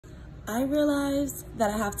I realized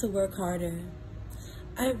that I have to work harder.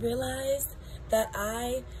 I realized that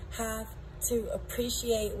I have to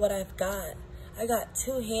appreciate what I've got. I got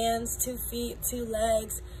 2 hands, 2 feet, 2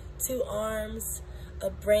 legs, 2 arms, a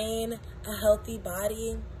brain, a healthy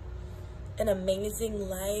body, an amazing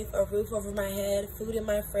life, a roof over my head, food in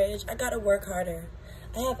my fridge. I gotta work harder.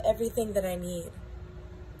 I have everything that I need.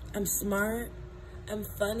 I'm smart, I'm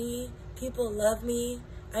funny, people love me,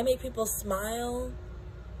 I make people smile.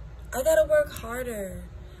 I gotta work harder.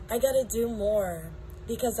 I gotta do more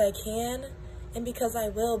because I can and because I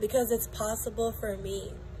will, because it's possible for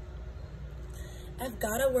me. I've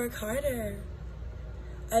gotta work harder.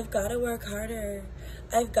 I've gotta work harder.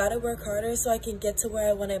 I've gotta work harder so I can get to where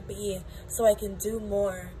I wanna be, so I can do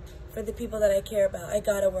more for the people that I care about. I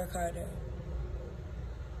gotta work harder.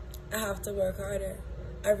 I have to work harder.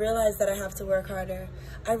 I realize that I have to work harder.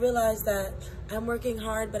 I realize that I'm working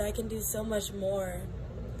hard, but I can do so much more.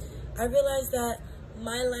 I realize that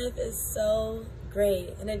my life is so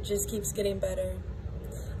great and it just keeps getting better.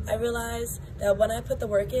 I realize that when I put the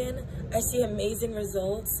work in, I see amazing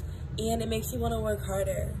results and it makes me want to work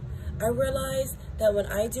harder. I realize that when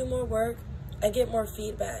I do more work, I get more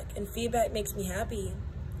feedback, and feedback makes me happy.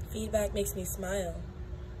 Feedback makes me smile.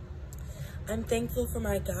 I'm thankful for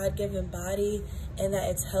my God-given body and that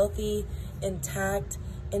it's healthy, intact,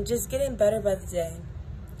 and just getting better by the day.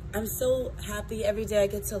 I'm so happy every day I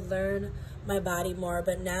get to learn my body more,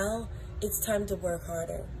 but now it's time to work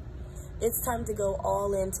harder. It's time to go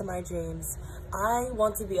all into my dreams. I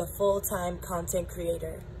want to be a full-time content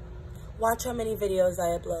creator. Watch how many videos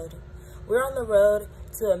I upload. We're on the road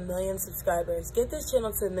to 1 million subscribers. Get this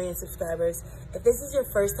channel to 1 million subscribers. If this is your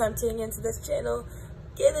first time tuning into this channel,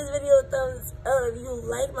 give this video a thumbs up. If you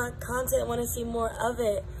like my content, want to see more of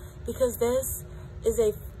it, because this is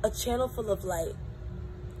a channel full of light.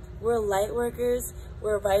 We're light workers,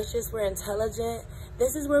 we're righteous, we're intelligent.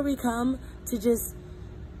 This is where we come to just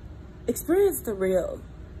experience the real.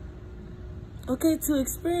 Okay, to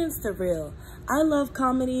experience the real. I love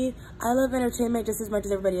comedy, I love entertainment just as much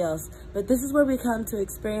as everybody else, but this is where we come to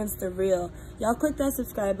experience the real. Y'all click that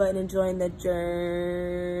subscribe button and join the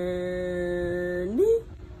journey.